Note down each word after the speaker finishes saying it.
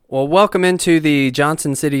Well, welcome into the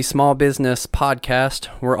Johnson City Small Business Podcast.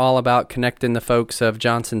 We're all about connecting the folks of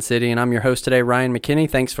Johnson City, and I'm your host today, Ryan McKinney.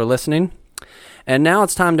 Thanks for listening. And now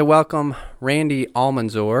it's time to welcome Randy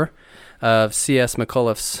Almanzor of C.S.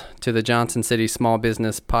 McCullough's to the Johnson City Small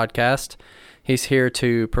Business Podcast. He's here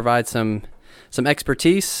to provide some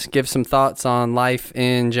expertise, give some thoughts on life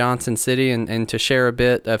in Johnson City, and to share a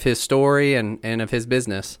bit of his story and of his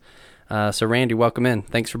business. So Randy, welcome in.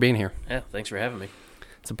 Thanks for being here. Yeah, thanks for having me.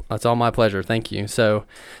 It's all my pleasure. Thank you. So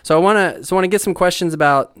I want to get some questions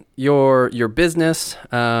about your business,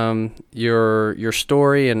 your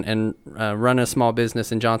story, and run a small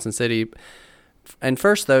business in Johnson City. And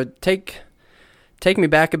first, though, take me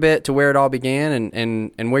back a bit to where it all began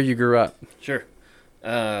and where you grew up. Sure.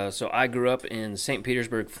 So I grew up in St.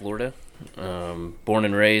 Petersburg, Florida. Born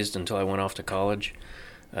and raised until I went off to college.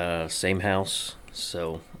 Same house,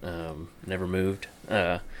 so never moved.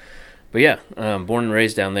 But yeah, born and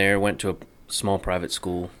raised down there, went to a small private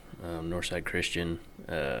school, Northside Christian,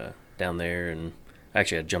 down there, and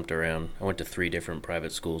actually I jumped around. I went to 3 different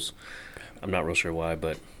private schools. I'm not real sure why,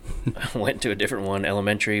 but I went to a different one,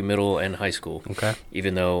 elementary, middle, and high school. Okay.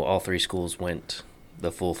 Even though all 3 schools went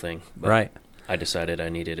the full thing. But right. I decided I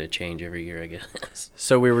needed a change every year, I guess.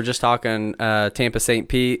 So we were just talking Tampa St.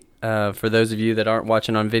 Pete. For those of you that aren't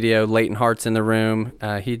watching on video, Leighton Hart's in the room.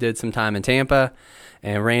 He did some time in Tampa.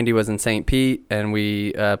 And Randy was in St. Pete, and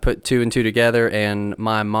we put 2 and 2 together, and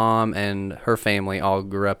my mom and her family all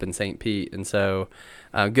grew up in St. Pete. And so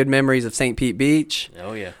good memories of St. Pete Beach.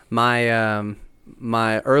 Oh, yeah. My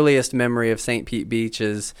earliest memory of St. Pete Beach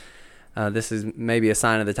is, this is maybe a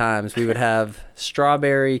sign of the times, we would have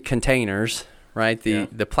strawberry containers, right,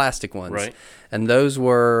 the plastic ones. Right. And those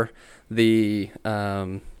were the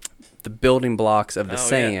building blocks of the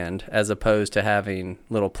sand, as opposed to having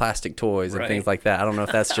little plastic toys and things like that. I don't know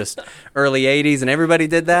if that's just early 80s and everybody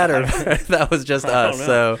did that, or that was just us.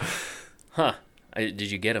 So, did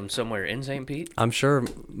you get them somewhere in St. Pete? I'm sure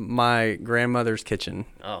my grandmother's kitchen.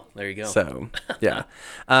 Oh, there you go. So, yeah.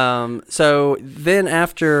 So then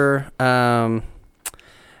after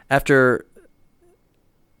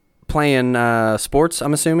playing sports,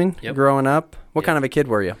 I'm assuming, growing up, what kind of a kid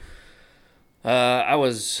were you? I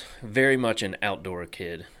was very much an outdoor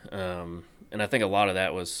kid, and I think a lot of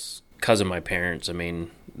that was because of my parents. I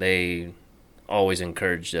mean, they always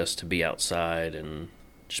encouraged us to be outside and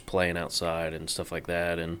just playing outside and stuff like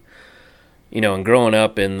that. And, and growing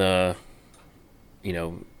up in the,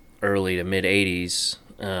 early to mid-'80s,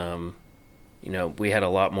 we had a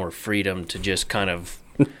lot more freedom to just kind of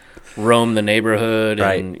roam the neighborhood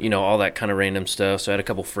and, all that kind of random stuff. So I had a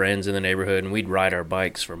couple friends in the neighborhood, and we'd ride our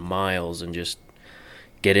bikes for miles and just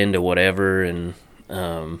get into whatever. And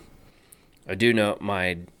I do know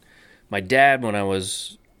my dad, when I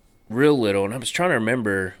was real little, and I was trying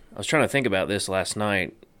to think about this last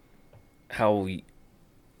night, how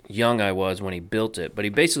young I was when he built it. But he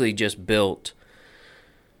basically just built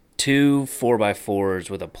 2 4x4s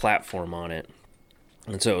with a platform on it.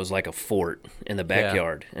 And so it was like a fort in the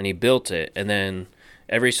backyard, and he built it. And then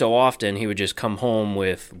every so often he would just come home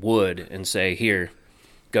with wood and say, "Here,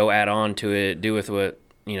 go add on to it, do with what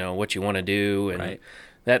you want to do." And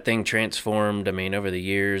that thing transformed, over the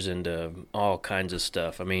years into all kinds of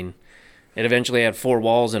stuff. It eventually had 4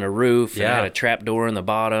 walls and a roof, and it had a trap door in the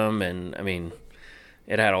bottom, and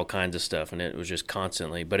it had all kinds of stuff, and it was just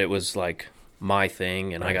constantly. But it was like my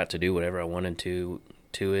thing, and I got to do whatever I wanted to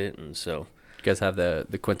it, and so. You guys have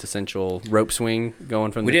the quintessential rope swing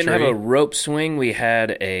going from the tree? We didn't have a rope swing. We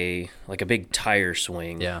had a big tire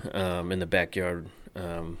swing in the backyard.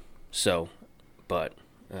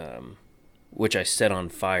 Which I set on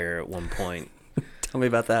fire at one point. Tell me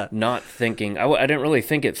about that. Not thinking. I didn't really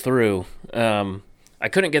think it through. I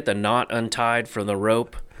couldn't get the knot untied from the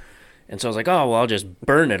rope. And so I was like, oh, well, I'll just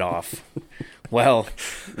burn it off. Well,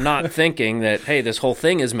 not thinking that, hey, this whole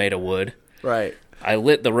thing is made of wood. Right. I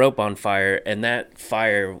lit the rope on fire, and that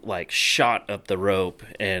fire shot up the rope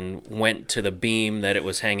and went to the beam that it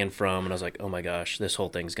was hanging from. And I was like, oh my gosh, this whole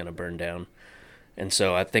thing's going to burn down. And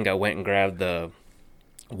so I think I went and grabbed the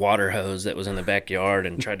water hose that was in the backyard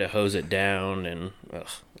and tried to hose it down. And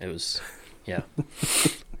it was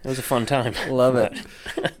a fun time. Love it.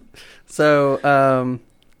 So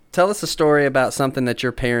tell us a story about something that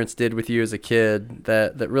your parents did with you as a kid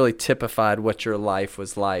that really typified what your life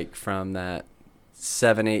was like from that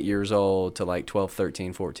 7, 8 years old to 12,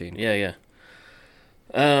 13, 14. Yeah.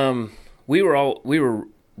 We were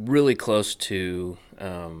really close to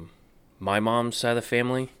my mom's side of the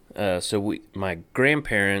family. So my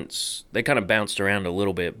grandparents, they kind of bounced around a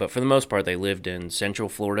little bit, but for the most part, they lived in Central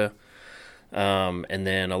Florida. And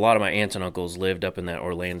then a lot of my aunts and uncles lived up in that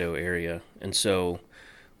Orlando area. And so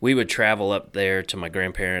we would travel up there to my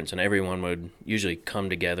grandparents, and everyone would usually come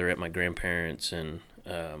together at my grandparents, and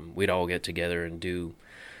we'd all get together and do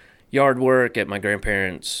yard work at my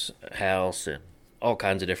grandparents' house and all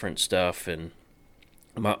kinds of different stuff. And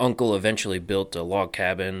my uncle eventually built a log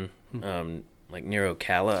cabin, like near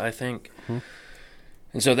Ocala, I think. Mm-hmm.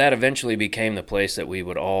 And so that eventually became the place that we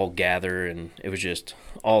would all gather, and it was just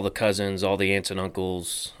all the cousins, all the aunts and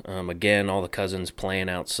uncles, again, all the cousins playing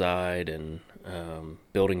outside and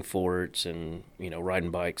building forts and,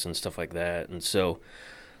 riding bikes and stuff like that. And so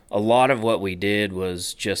a lot of what we did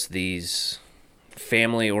was just these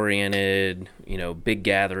family-oriented, big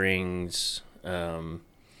gatherings,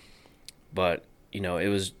 but,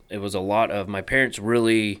 it was a lot of, my parents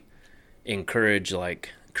really encouraged, like,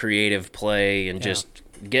 creative play and just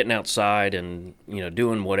getting outside and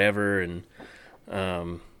doing whatever. And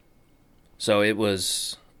so it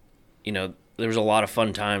was, there was a lot of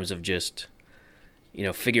fun times of just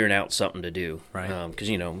figuring out something to do, right? Because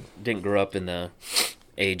didn't grow up in the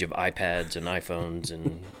age of iPads and iPhones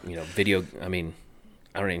and video. I mean,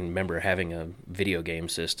 I don't even remember having a video game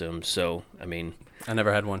system. So I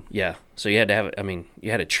never had one. Yeah. So you had to have,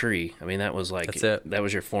 you had a tree. That was like, that's it. That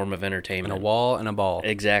was your form of entertainment. And a wall and a ball.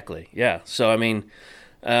 Exactly. Yeah. So,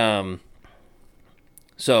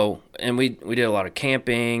 and we did a lot of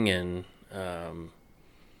camping, and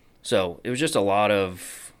so it was just a lot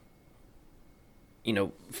of,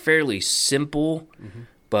 fairly simple,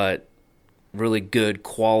 but really good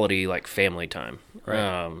quality, like family time.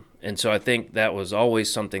 Right. And so I think that was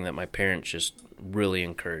always something that my parents just really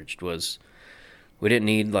encouraged. Was we didn't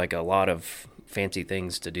need like a lot of fancy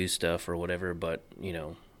things to do stuff or whatever, but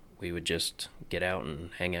we would just get out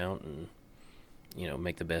and hang out and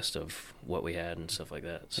make the best of what we had and stuff like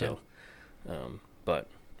that. So but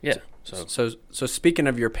yeah. So speaking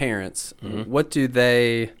of your parents, what do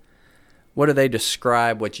they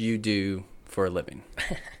describe what you do for a living?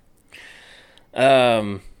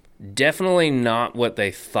 Definitely not what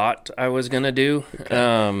they thought I was going to do.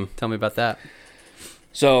 Okay. Tell me about that.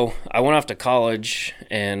 So I went off to college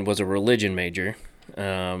and was a religion major.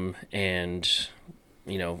 And,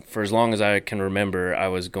 for as long as I can remember, I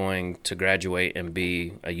was going to graduate and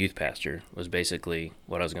be a youth pastor was basically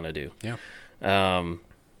what I was going to do. Yeah.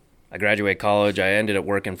 I graduated college. I ended up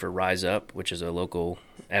working for Rise Up, which is a local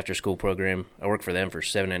after-school program. I worked for them for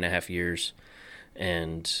 7.5 years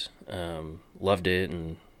and loved it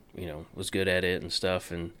and, was good at it and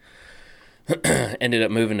stuff, and ended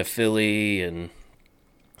up moving to Philly and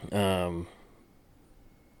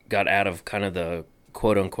got out of kind of the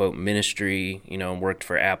quote-unquote ministry, and worked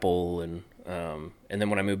for Apple. And then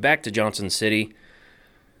when I moved back to Johnson City,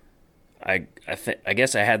 I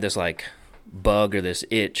guess I had this like bug or this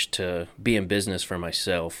itch to be in business for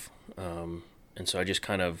myself. And so I just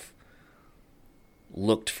kind of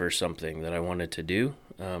looked for something that I wanted to do.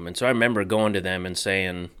 And so I remember going to them and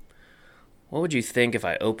saying, what would you think if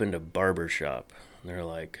I opened a barbershop? And they're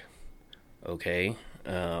like, okay.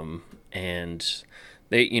 And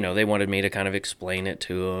they wanted me to kind of explain it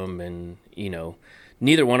to them. And,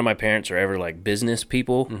 neither one of my parents are ever like business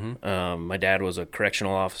people. Mm-hmm. My dad was a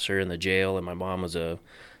correctional officer in the jail, and my mom was a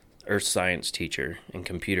earth science teacher and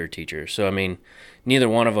computer teacher. So, neither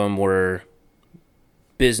one of them were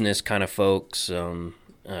business kind of folks. And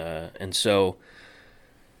so,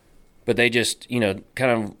 but they just, kind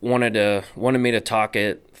of wanted me to talk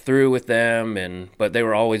it through with them, but they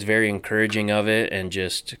were always very encouraging of it and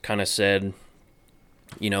just kind of said,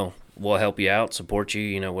 we'll help you out, support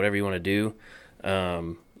you, whatever you want to do.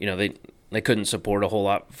 They couldn't support a whole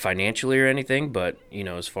lot financially or anything, but,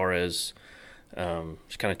 as far as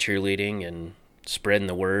just kind of cheerleading and spreading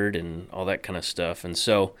the word and all that kind of stuff. And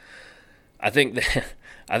so I think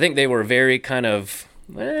they were very kind of,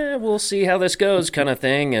 we'll see how this goes kind of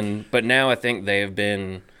thing. But now I think they have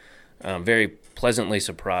been very pleasantly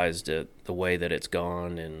surprised at the way that it's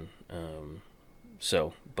gone. And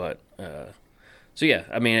so yeah,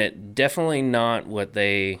 it definitely not what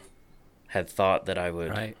they had thought that I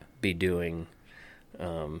would be doing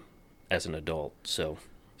as an adult. So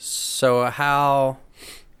how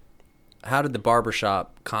did the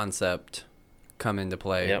barbershop concept come into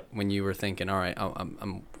play when you were thinking, all right,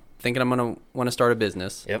 I'm thinking I'm going to want to start a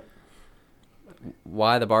business? Yep.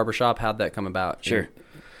 Why the barbershop? How'd that come about? Sure.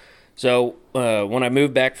 So when I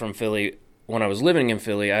moved back from Philly, when I was living in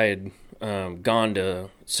Philly, I had gone to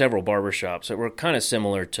several barbershops that were kind of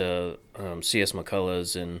similar to C.S.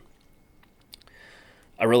 McCullough's, and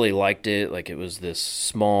I really liked it. Like, it was this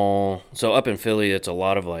small, so up in Philly, it's a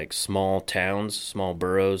lot of like small towns, small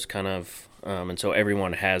boroughs kind of and so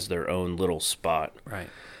everyone has their own little spot. Right.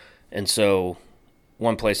 And so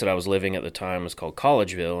one place that I was living at the time was called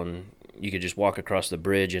Collegeville, and you could just walk across the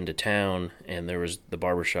bridge into town, and there was the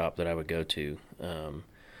barbershop that I would go to.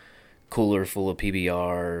 Cooler full of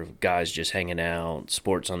PBR, guys just hanging out,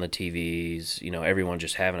 sports on the TVs, everyone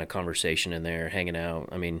just having a conversation in there, hanging out.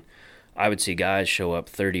 I mean, I would see guys show up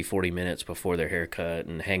 30, 40 minutes before their haircut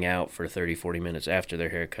and hang out for 30, 40 minutes after their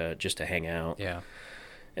haircut just to hang out. Yeah.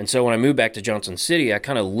 And so when I moved back to Johnson City, I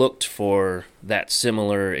kind of looked for that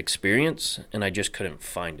similar experience, and I just couldn't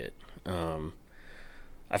find it.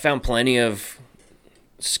 I found plenty of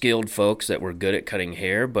skilled folks that were good at cutting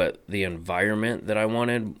hair, but the environment that I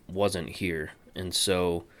wanted wasn't here. And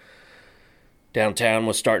so downtown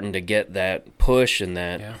was starting to get that push and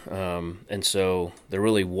that, and so there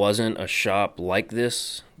really wasn't a shop like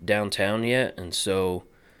this downtown yet. And so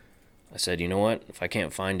I said, you know what, if I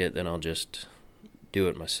can't find it, then I'll just do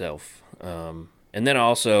it myself. And then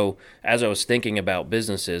also, as I was thinking about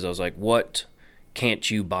businesses, I was like, what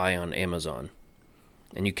can't you buy on Amazon?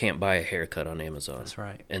 And you can't buy a haircut on Amazon. That's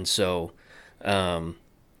right. And so, so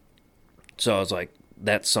I was like,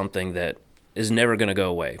 that's something that is never going to go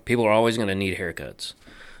away. People are always going to need haircuts.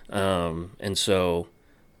 And so,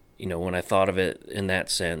 when I thought of it in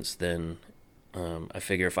that sense, then I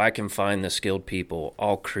figure if I can find the skilled people,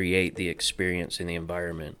 I'll create the experience in the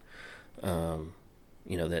environment,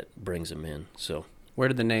 that brings them in. So, where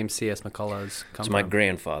did the name C.S. McCullough's come from? It's my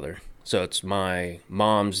grandfather. So it's my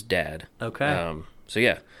mom's dad. Okay. So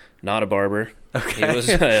yeah, not a barber. Okay. He was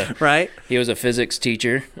right. He was a physics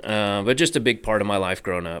teacher, but just a big part of my life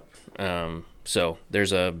growing up. So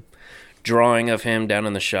there's a drawing of him down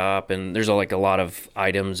in the shop, and there's a lot of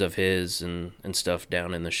items of his and stuff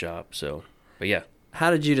down in the shop. So, but yeah. How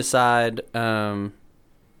did you decide? So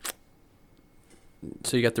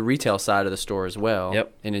you got the retail side of the store as well.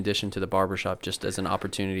 Yep. In addition to the barbershop, just as an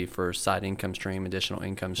opportunity for side income stream, additional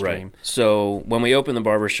income stream. Right. So when we opened the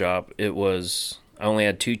barbershop, I only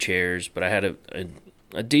had 2 chairs, but I had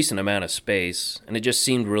a decent amount of space, and it just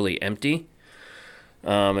seemed really empty.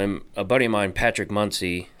 And a buddy of mine, Patrick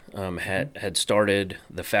Muncie, had started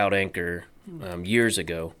the Fouled Anchor years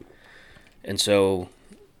ago. And so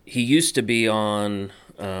he used to be on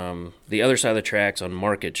the other side of the tracks on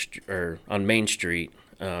on Main Street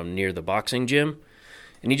near the boxing gym.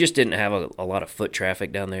 And he just didn't have a lot of foot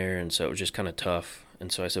traffic down there, and so it was just kind of tough.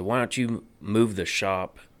 And so I said, why don't you move the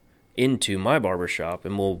shop into my barbershop,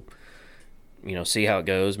 and we'll see how it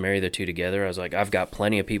goes, marry the two together. I was like, I've got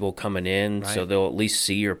plenty of people coming in, so they'll at least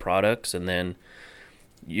see your products, and then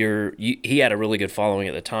he had a really good following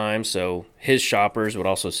at the time, so his shoppers would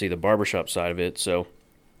also see the barbershop side of it, so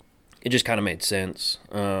it just kind of made sense.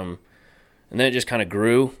 And then it just kind of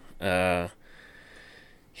grew.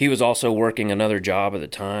 He was also working another job at the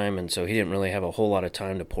time, and so he didn't really have a whole lot of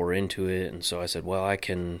time to pour into it, and so I said, well, I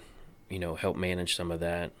can help manage some of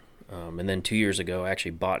that. And then 2 years ago, I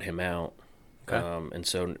actually bought him out.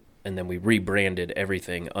 Okay. And then we rebranded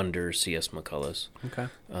everything under C.S. McCullough's. Okay.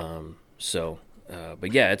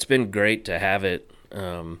 But yeah, it's been great to have it.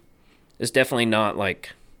 It's definitely not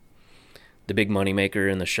like the big money maker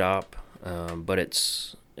in the shop, but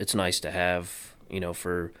it's nice to have,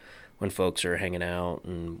 for when folks are hanging out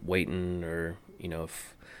and waiting, or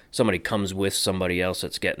if somebody comes with somebody else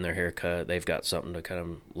that's getting their hair cut, they've got something to kind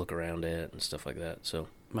of look around at and stuff like that. So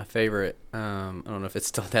my favorite, I don't know if it's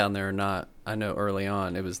still down there or not. I know early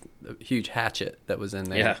on it was a huge hatchet that was in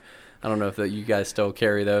there. Yeah. I don't know if you guys still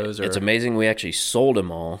carry those. Or... It's amazing. We actually sold them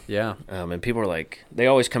all. Yeah. And people are like, they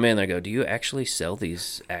always come in and they go, do you actually sell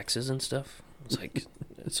these axes and stuff? It's like,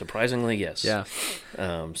 surprisingly, yes. Yeah.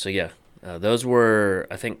 So yeah, those were,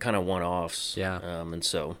 I think, kind of one-offs. Yeah. And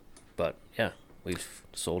so, but yeah, we've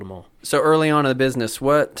sold them all. So early on in the business,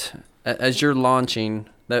 what, as you're launching,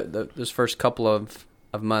 those first couple of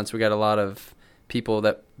months, we got a lot of people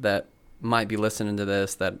that might be listening to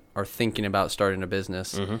this that are thinking about starting a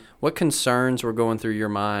business. Mm-hmm. What concerns were going through your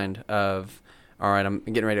mind of, all right, I'm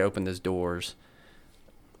getting ready to open these doors?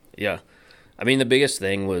 Yeah. I mean, the biggest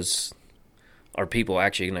thing was, are people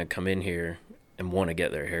actually going to come in here and want to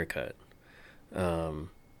get their hair cut?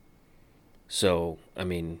 So, I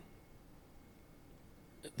mean,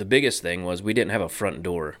 the biggest thing was we didn't have a front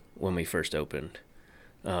door when we first opened.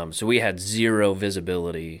 So we had zero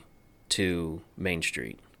visibility to Main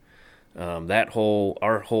Street. Our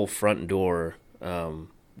whole front door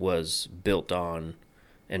was built on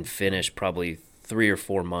and finished probably 3 or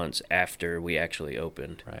 4 months after we actually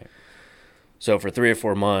opened. Right. So for 3 or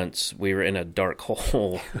 4 months, we were in a dark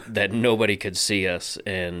hole that nobody could see us.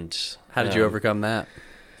 And how did you overcome that?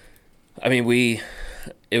 I mean,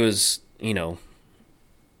 it was,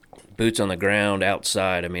 boots on the ground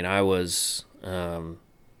outside. I mean, I was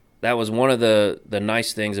that was one of the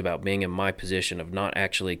nice things about being in my position of not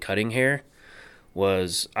actually cutting hair,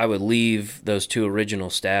 was I would leave those 2 original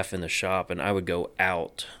staff in the shop and I would go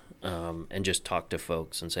out and just talk to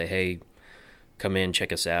folks and say, hey, come in,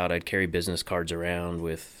 check us out. I'd carry business cards around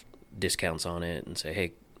with discounts on it and say,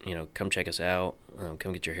 hey, come check us out,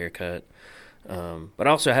 come get your hair cut. But I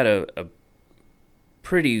also had a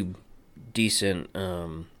pretty decent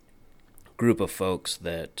group of folks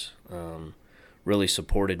that really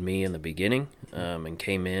supported me in the beginning, and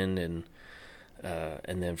came in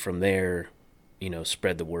and then from there,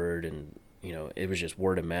 spread the word, and it was just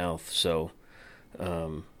word of mouth. So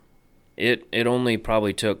it only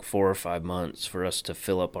probably took 4 or 5 months for us to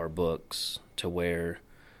fill up our books to where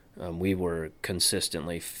we were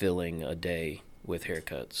consistently filling a day with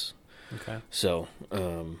haircuts. Okay. So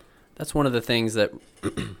that's one of the things that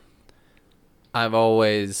I've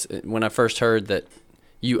always, when I first heard that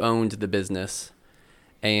you owned the business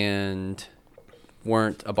and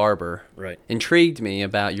weren't a barber, right, intrigued me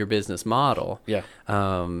about your business model. Yeah.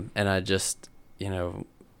 And I just,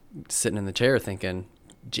 sitting in the chair thinking,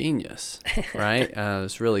 genius, right?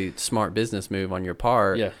 It's really smart business move on your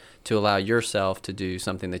part, yeah, to allow yourself to do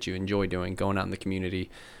something that you enjoy doing, going out in the community,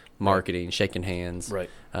 marketing, right, shaking hands, right,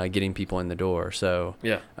 getting people in the door. So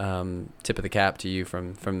yeah, tip of the cap to you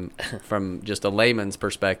from just a layman's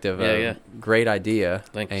perspective. Yeah. Great idea.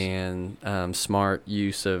 Thanks. And smart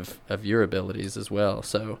use of your abilities as well.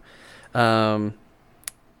 So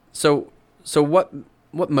so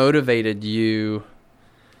what motivated you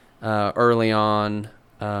early on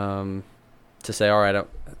to say, all right,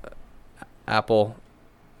 Apple,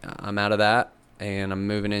 I'm out of that and I'm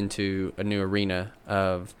moving into a new arena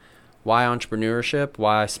of why entrepreneurship,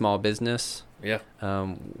 why small business? Yeah.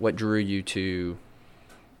 What drew you to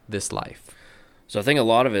this life? So I think a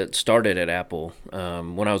lot of it started at Apple.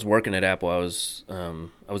 When I was working at Apple, I was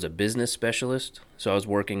a business specialist. So I was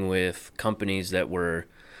working with companies that were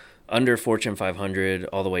under Fortune 500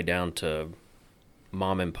 all the way down to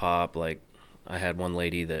mom and pop. Like I had one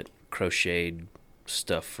lady that crocheted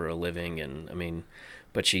stuff for a living,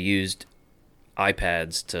 but she used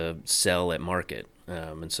iPads to sell at market.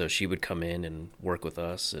 And so she would come in and work with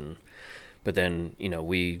us. But then,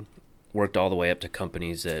 we worked all the way up to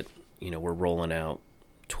companies that, were rolling out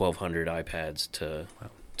 1,200 iPads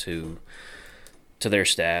to their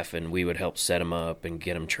staff, and we would help set them up and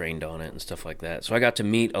get them trained on it and stuff like that. So I got to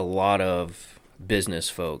meet a lot of business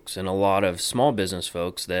folks and a lot of small business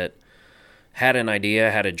folks that had an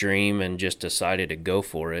idea, had a dream, and just decided to go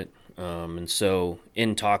for it. And so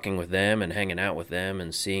in talking with them and hanging out with them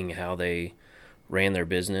and seeing how they ran their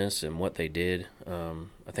business and what they did,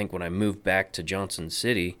 I think when I moved back to Johnson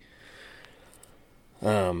City,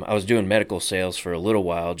 I was doing medical sales for a little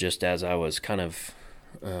while just as I was kind of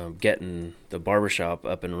getting the barbershop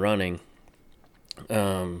up and running.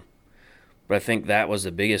 But I think that was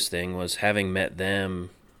the biggest thing, was having met them,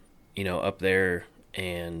 up there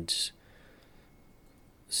and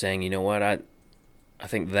saying, what, I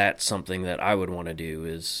think that's something that I would want to do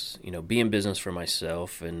is, be in business for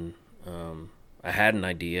myself. And I had an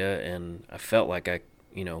idea and I felt like I,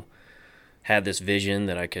 had this vision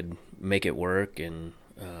that I could make it work. And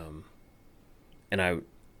I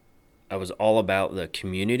was all about the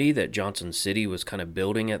community that Johnson City was kind of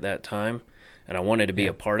building at that time. And I wanted to be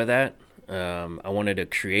a part of that. I wanted to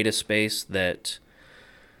create a space that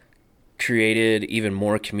created even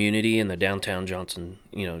more community in the downtown Johnson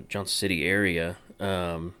City area.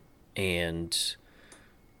 And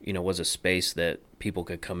was a space that people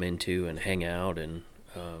could come into and hang out. And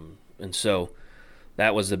so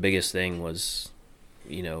that was the biggest thing, was,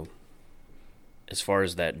 as far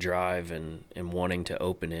as that drive and wanting to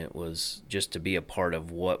open it, was just to be a part of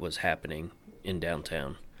what was happening in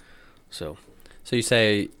downtown. So you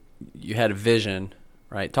say you had a vision,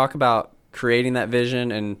 right? Talk about creating that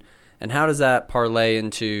vision and how does that parlay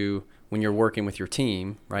into when you're working with your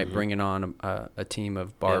team, right? Mm-hmm. Bringing on a team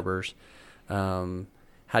of barbers. Yeah.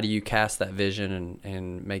 How do you cast that vision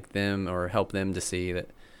and make them, or help them to see that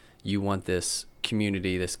you want this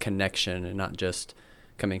community, this connection, and not just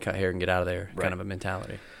come in, cut hair, and get out of there, right, kind of a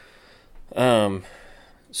mentality?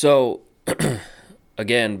 So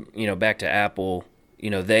again, back to Apple,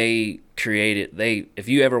 they created, if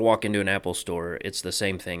you ever walk into an Apple store, it's the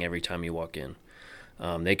same thing every time you walk in.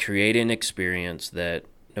 They create an experience that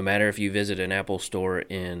no matter if you visit an Apple store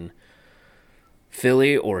in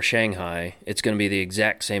Philly or Shanghai, it's going to be the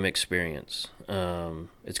exact same experience.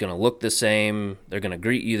 It's going to look the same. They're going to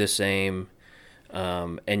greet you the same.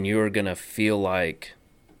 And you're going to feel like,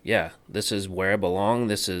 yeah, this is where I belong.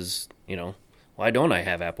 This is, why don't I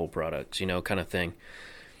have Apple products, kind of thing.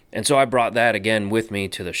 And so I brought that again with me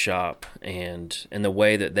to the shop, and the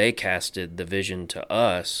way that they casted the vision to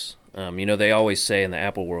us, they always say in the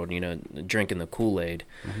Apple world, drinking the Kool-Aid,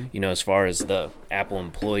 as far as the Apple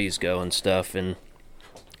employees go and stuff. And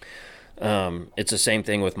it's the same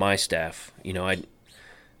thing with my staff.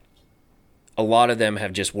 A lot of them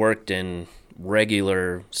have just worked in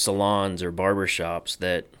regular salons or barbershops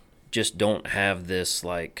that just don't have this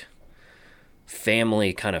like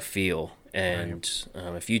family kind of feel. And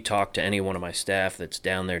if you talk to any one of my staff that's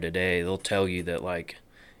down there today, they'll tell you that like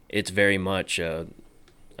it's very much a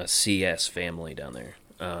CS family down there.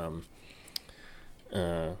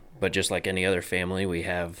 But just like any other family, we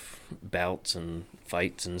have bouts and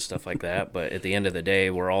fights and stuff like that. But at the end of the day,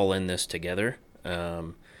 we're all in this together,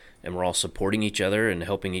 and we're all supporting each other and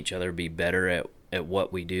helping each other be better at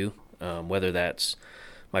what we do, whether that's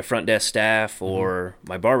my front desk staff or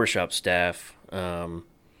my barbershop staff.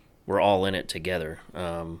 We're all in it together.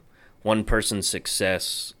 One person's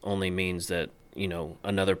success only means that,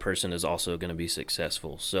 another person is also going to be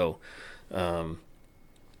successful. So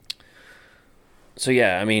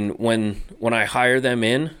yeah, I mean, when I hire them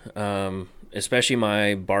in, especially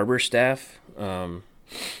my barber staff,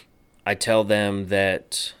 I tell them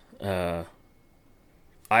that I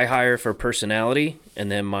hire for personality, and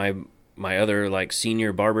then my other like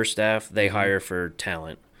senior barber staff, they hire for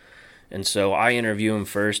talent. And so I interview him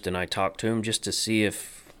first, and I talk to him just to see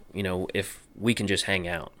if we can just hang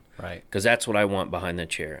out. Right. Because that's what I want behind the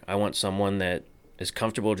chair. I want someone that is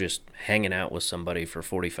comfortable just hanging out with somebody for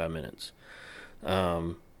 45 minutes.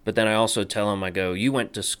 But then I also tell him, I go, you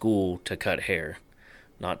went to school to cut hair,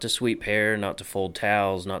 not to sweep hair, not to fold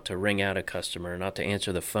towels, not to ring out a customer, not to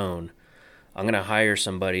answer the phone. I'm going to hire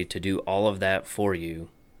somebody to do all of that for you.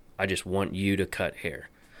 I just want you to cut hair.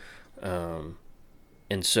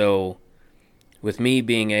 And so with me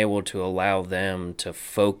being able to allow them to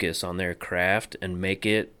focus on their craft and make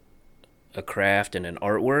it a craft and an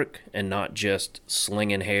artwork, and not just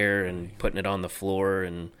slinging hair and putting it on the floor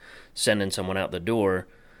and sending someone out the door,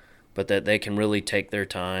 but that they can really take their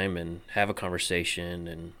time and have a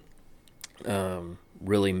conversation and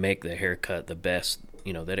really make the haircut the best,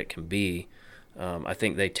 that it can be. I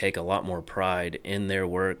think they take a lot more pride in their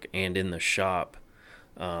work and in the shop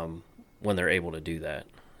when they're able to do that.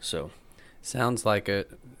 So sounds like I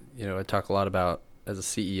talk a lot about, as a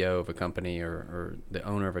CEO of a company or the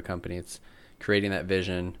owner of a company, it's creating that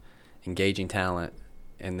vision, engaging talent,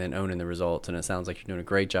 and then owning the results. And it sounds like you're doing a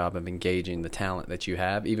great job of engaging the talent that you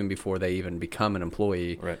have, even before they even become an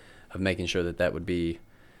employee, right, of making sure that would be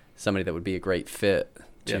somebody that would be a great fit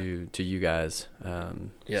to you guys.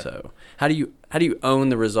 So how do you own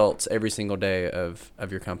the results every single day of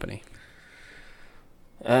your company?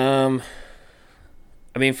 I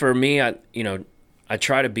mean, for me, I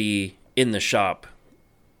try to be in the shop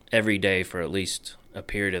every day for at least a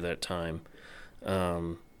period of that time.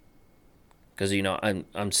 'Cause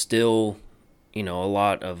I'm still, a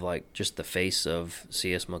lot of like just the face of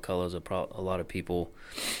CS McCullough's. A lot of people,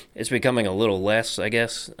 it's becoming a little less, I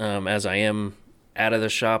guess, as I am out of the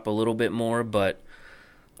shop a little bit more, but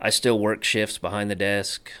I still work shifts behind the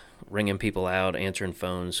desk, ringing people out, answering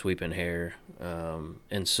phones, sweeping hair.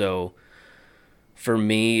 And so for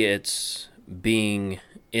me, it's being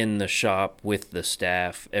in the shop with the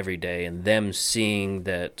staff every day and them seeing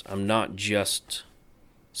that I'm not just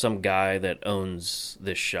some guy that owns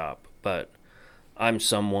this shop, but I'm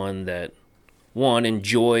someone that, one,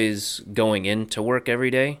 enjoys going into work every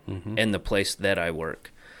day and the place that I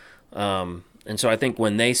work. And so I think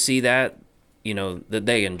when they see that, that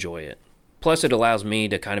they enjoy it. Plus, it allows me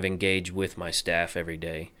to kind of engage with my staff every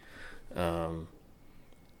day,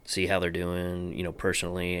 see how they're doing,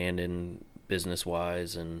 personally and in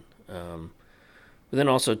business-wise. And but then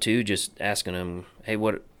also, too, just asking them, hey,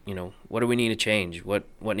 what do we need to change? What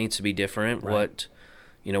needs to be different? Right.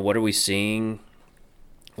 What are we seeing?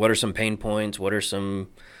 What are some pain points?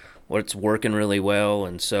 What's working really well?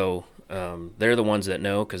 And so they're the ones that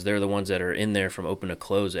know, because they're the ones that are in there from open to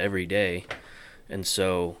close every day. And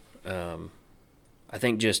so I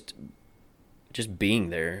think just being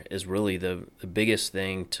there is really the biggest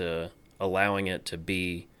thing to allowing it to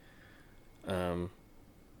be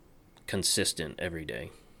consistent every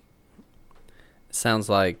day. Sounds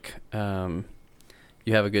like you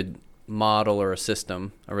have a good model or a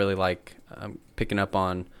system. I really like picking up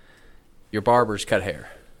on your barbers cut hair,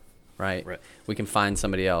 right? We can find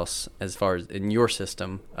somebody else as far as in your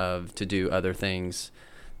system to do other things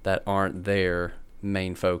that aren't their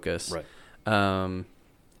main focus. Right.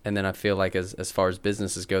 And then I feel like as far as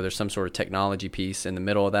businesses go, there's some sort of technology piece in the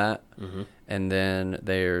middle of that. And then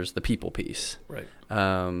there's the people piece. Right.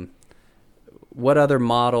 What other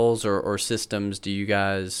models or systems do you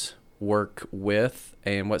guys work with,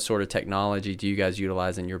 and what sort of technology do you guys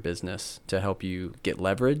utilize in your business to help you get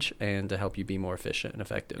leverage and to help you be more efficient and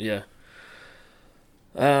effective? Yeah.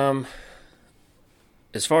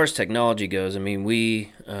 As far as technology goes, I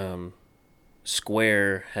mean,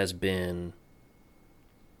 Square has been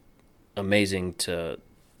amazing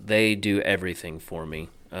they do everything for me.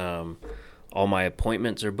 All my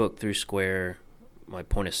appointments are booked through Square. My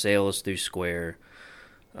point of sale is through Square.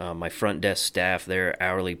 My front desk staff, their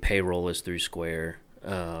hourly payroll is through Square.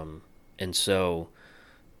 And so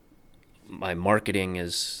my marketing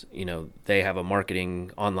is, they have a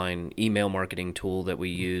online email marketing tool that we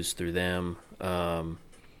use through them. All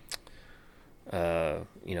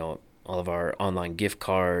of our online gift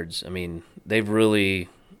cards. I mean, they've really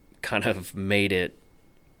kind of made it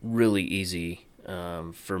really easy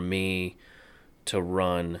for me to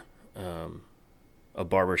run a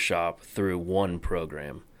barbershop through one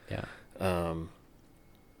program. Yeah.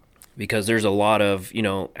 Because there's a lot of,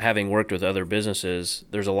 having worked with other businesses,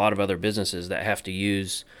 there's a lot of other businesses that have to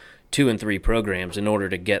use 2 and 3 programs in order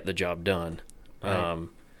to get the job done. Right.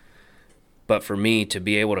 But for me to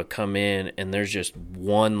be able to come in and there's just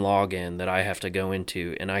one login that I have to go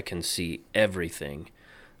into and I can see everything.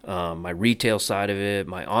 My retail side of it,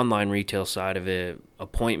 my online retail side of it,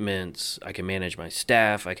 appointments, I can manage my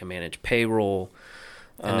staff, I can manage payroll.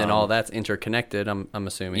 And then all that's interconnected, I'm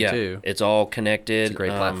assuming, too. Yeah, it's all connected. It's a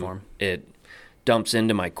great platform. It dumps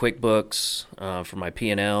into my QuickBooks for my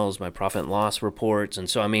P&Ls, my profit and loss reports. And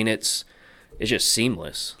so, I mean, it's just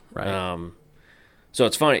seamless. Right. So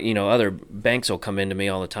it's funny, other banks will come into me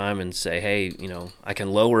all the time and say, hey, I can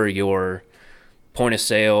lower your point of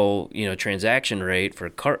sale, transaction rate for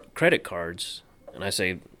credit cards. And I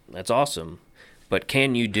say, that's awesome. But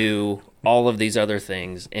can you do all of these other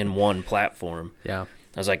things in one platform? Yeah.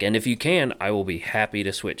 I was like, and if you can, I will be happy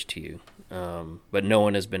to switch to you. But no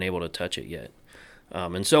one has been able to touch it yet.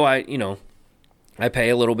 And so I pay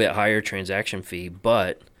a little bit higher transaction fee,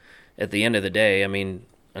 but at the end of the day, I mean,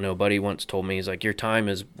 I know a buddy once told me, he's like, your time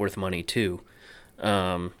is worth money too.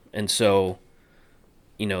 And so,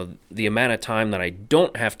 the amount of time that I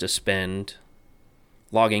don't have to spend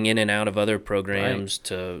logging in and out of other programs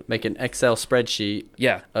to make an Excel spreadsheet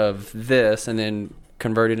Yeah. of this and then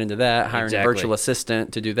convert it into that, hiring Exactly. a virtual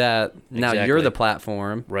assistant to do that. Now Exactly. you're the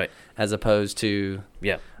platform, Right. as opposed to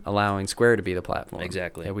Yeah. allowing Square to be the platform.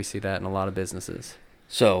 Exactly. Yeah, we see that in a lot of businesses.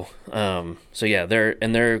 So yeah,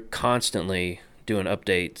 they're constantly doing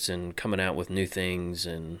updates and coming out with new things,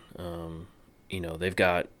 and they've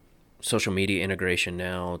got social media integration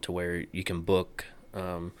now to where you can book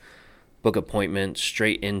appointments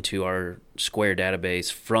straight into our Square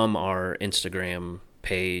database from our Instagram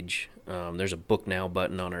page. There's a book now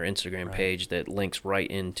button on our Instagram page that links right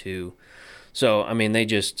into. So I mean, they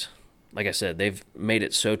just, like I said, they've made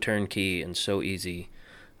it so turnkey and so easy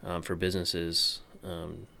for businesses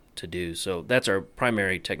to do. So that's our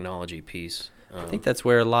primary technology piece. I think that's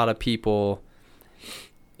where a lot of people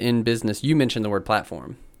in business, you mentioned the word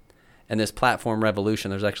platform, and this platform revolution,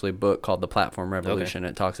 there's actually a book called The Platform Revolution.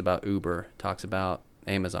 Okay. It talks about Uber, talks about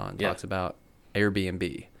Amazon, talks about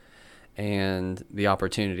Airbnb, and the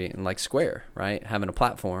opportunity, and like Square, right? Having a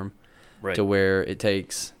platform to where it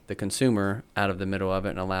takes the consumer out of the middle of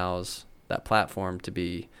it and allows that platform to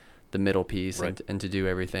be the middle piece and to do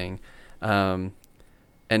everything. And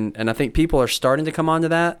I think people are starting to come onto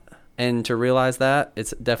that and to realize that.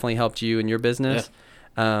 It's definitely helped you in your business.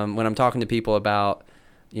 Yeah. When I'm talking to people about,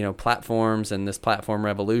 platforms and this platform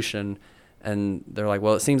revolution, and they're like,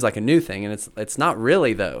 well, it seems like a new thing. And it's not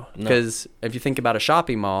really, though, because if you think about a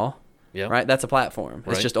shopping mall, right, that's a platform.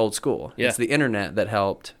 It's just old school. Yeah. It's the internet that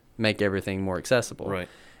helped make everything more accessible. Right.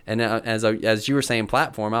 And now, as you were saying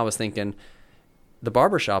platform, I was thinking the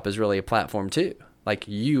barbershop is really a platform too. Like,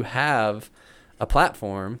 you have a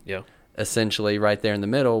platform essentially right there in the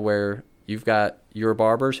middle where you've got your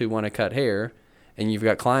barbers who want to cut hair, and you've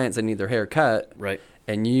got clients that need their hair cut. Right.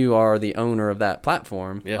 And you are the owner of that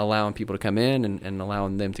platform, allowing people to come in and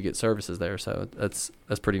allowing them to get services there. So that's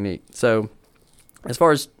pretty neat. So as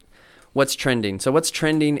far as what's trending,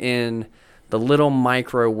 in the little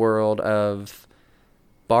micro world of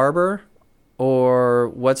barber, or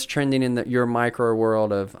what's trending in your micro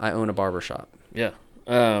world of I own a barbershop? Yeah.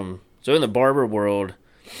 So in the barber world,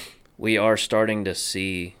 we are starting to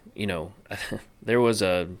see, there was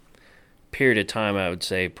a period of time, I would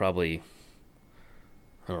say probably,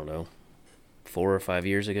 I don't know, 4 or 5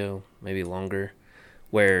 years ago, maybe longer,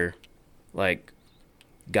 where like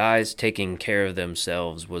guys taking care of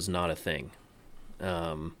themselves was not a thing.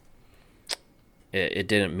 It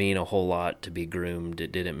didn't mean a whole lot to be groomed.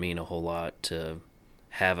 It didn't mean a whole lot to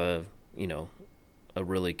have a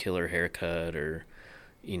really killer haircut or,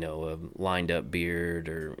 a lined up beard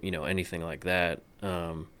or, anything like that.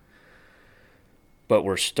 But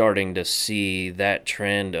we're starting to see that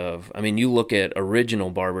trend of, you look at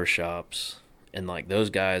original barbershops and like those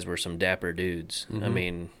guys were some dapper dudes.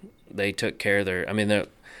 Mm-hmm. They took care of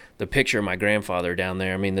the picture of my grandfather down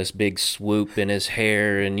there, this big swoop in his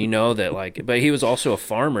hair, and that but he was also a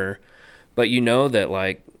farmer, but that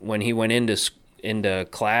like when he went into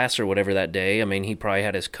class or whatever that day, he probably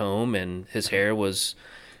had his comb and his hair was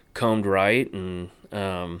combed right, and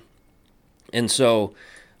so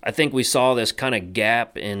I think we saw this kind of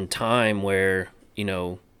gap in time where,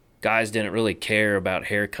 guys didn't really care about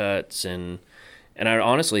haircuts, and I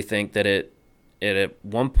honestly think that it at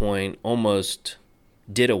one point almost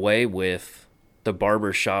did away with the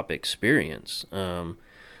barbershop experience.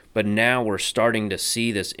 But now we're starting to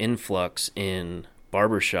see this influx in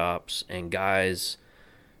barbershops and guys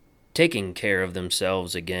taking care of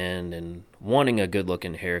themselves again and wanting a good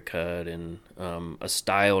looking haircut and a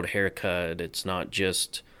styled haircut. It's not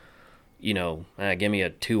just, give me a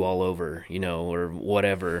 2 all over, or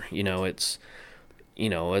whatever, it's,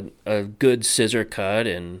 a good scissor cut,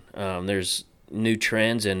 and there's new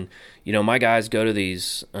trends, and my guys go to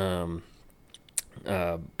these barber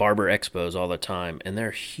expos all the time, and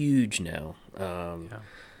they're huge now.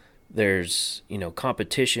 There's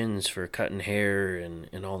competitions for cutting hair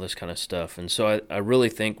and all this kind of stuff, and so I really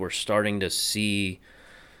think we're starting to see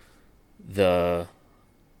the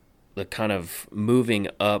kind of moving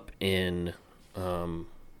up in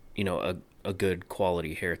a good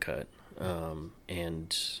quality haircut,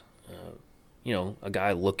 and a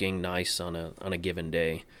guy looking nice on a given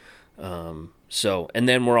day. So, and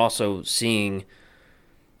then we're also seeing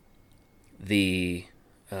the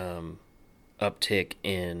uptick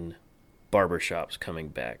in barbershops coming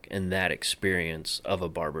back and that experience of a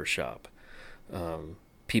barbershop.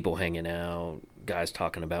 People hanging out, guys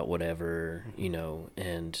talking about whatever,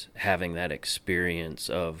 and having that experience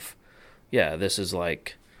of, this is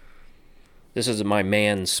my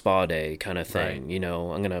man's spa day kind of thing. Right.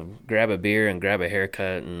 I'm going to grab a beer and grab a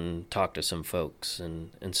haircut and talk to some folks.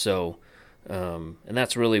 And so, and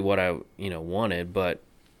that's really what I, wanted,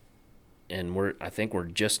 I think we're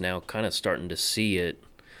just now kind of starting to see it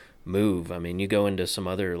move. You go into some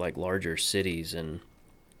other like larger cities and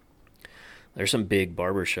there's some big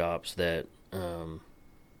barbershops that,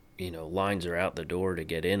 lines are out the door to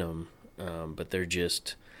get in them. But they're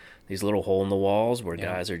just these little hole in the walls where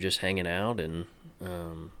guys are just hanging out and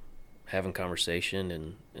having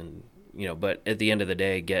conversation and but at the end of the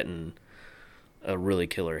day, getting a really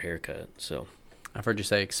killer haircut. So I've heard you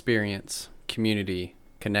say experience, community,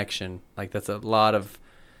 connection. Like that's a lot of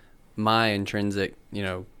my intrinsic,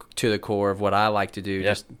 to the core of what I like to do,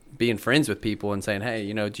 just being friends with people and saying, hey,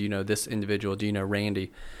 do you know this individual? Do you know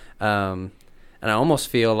Randy? And I almost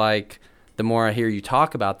feel like the more I hear you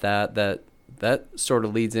talk about that sort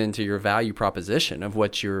of leads into your value proposition of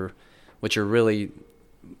what you're really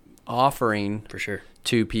offering for sure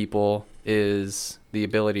to people is the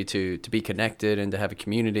ability to be connected and to have a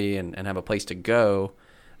community and have a place to go,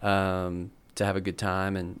 to have a good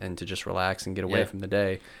time and to just relax and get away from the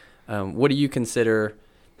day. What do you consider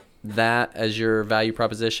that as your value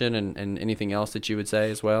proposition, and anything else that you would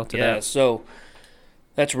say as well to that? Yeah, so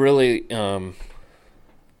that's really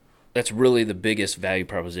the biggest value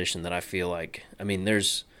proposition that I feel like.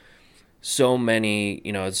 There's so many,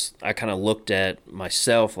 I kind of looked at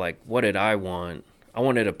myself like, what did I want? I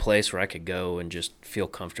wanted a place where I could go and just feel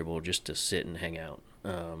comfortable just to sit and hang out.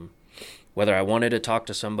 Whether I wanted to talk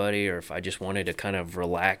to somebody or if I just wanted to kind of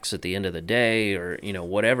relax at the end of the day or,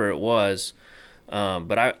 whatever it was.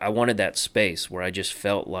 But I wanted that space where I just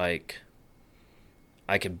felt like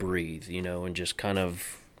I could breathe, and just kind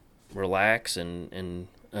of relax and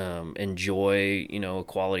enjoy, a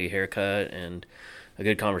quality haircut and a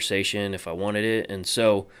good conversation if I wanted it. And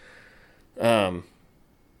so, I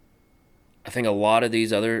think a lot of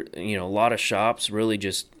these other, a lot of shops really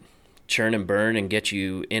just churn and burn and get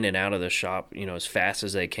you in and out of the shop, as fast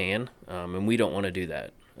as they can. And we don't want to do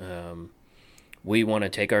that. We want to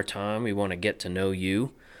take our time. We want to get to know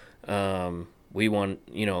you. We want,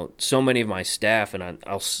 so many of my staff, and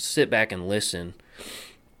I'll sit back and listen,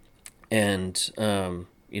 and,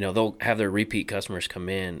 they'll have their repeat customers come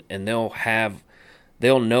in, and they'll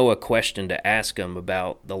know a question to ask them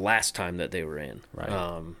about the last time that they were in.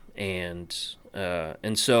 Right. And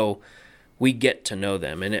so we get to know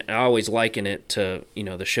them. And I always liken it to,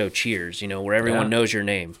 the show Cheers, where everyone knows your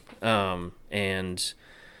name. And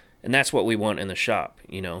that's what we want in the shop,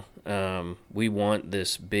 we want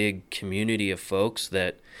this big community of folks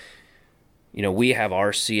that, we have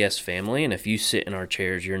our CS family, and if you sit in our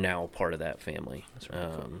chairs, you're now a part of that family. That's right.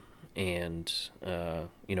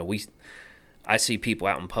 I see people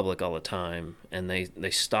out in public all the time, and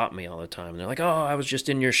they stop me all the time. They're like, "Oh, I was just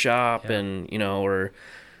in your shop," and or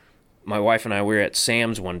my wife and I, we were at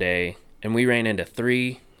Sam's one day, and we ran into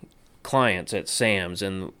 3 clients at Sam's,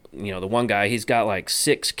 and the one guy, he's got like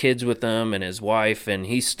 6 kids with him and his wife, and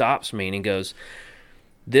he stops me and he goes,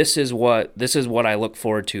 This is what I look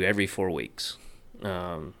forward to every 4 weeks.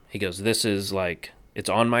 He goes, this is like, it's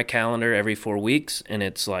on my calendar every 4 weeks, and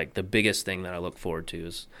it's like the biggest thing that I look forward to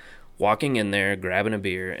is walking in there, grabbing a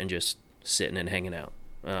beer, and just sitting and hanging out.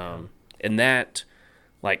 And that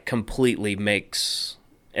like completely makes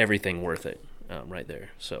everything worth it right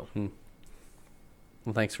there. So,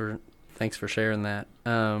 well, thanks for sharing that.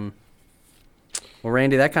 Well,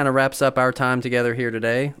 Randy, that kind of wraps up our time together here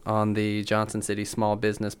today on the Johnson City Small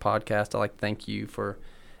Business Podcast. I'd like to thank you for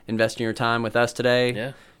investing your time with us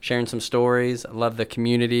today, sharing some stories. I love the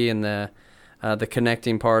community and the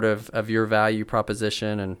connecting part of your value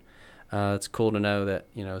proposition, and it's cool to know that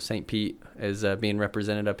St. Pete is being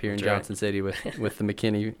represented up here in Johnson City with the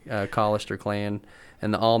McKinney Collister clan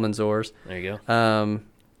and the Almanzors. There you go.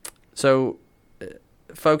 So,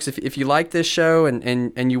 folks, if you like this show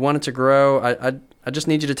and you want it to grow, I just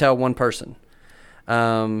need you to tell one person.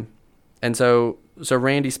 And so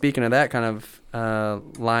Randy, speaking of that kind of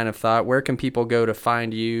line of thought, where can people go to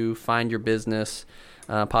find you, find your business,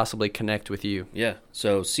 possibly connect with you? Yeah,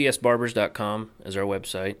 so csbarbers.com is our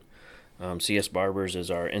website. CS Barbers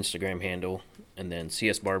is our Instagram handle, and then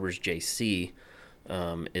CS Barbers JC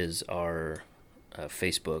is our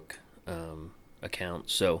Facebook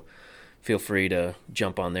account. So feel free to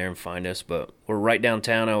jump on there and find us. But we're right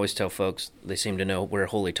downtown. I always tell folks, they seem to know where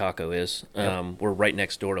Holy Taco is. We're right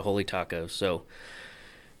next door to Holy Taco. So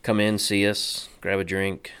come in, see us, grab a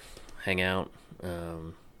drink, hang out,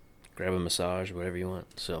 grab a massage, whatever you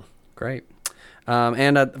want. So great.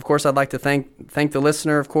 And of course, I'd like to thank the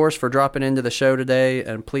listener, of course, for dropping into the show today.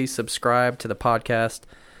 And please subscribe to the podcast.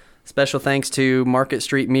 Special thanks to Market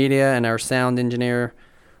Street Media and our sound engineer,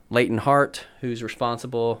 Leighton Hart, who's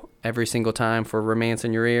responsible every single time for romance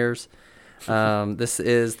in your ears. This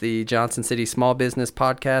is the Johnson City Small Business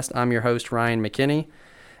Podcast. I'm your host, Ryan McKinney,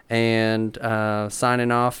 and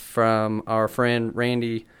signing off from our friend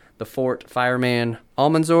Randy the Fort Fireman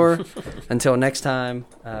Almanzor. Until next time,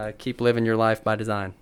 keep living your life by design.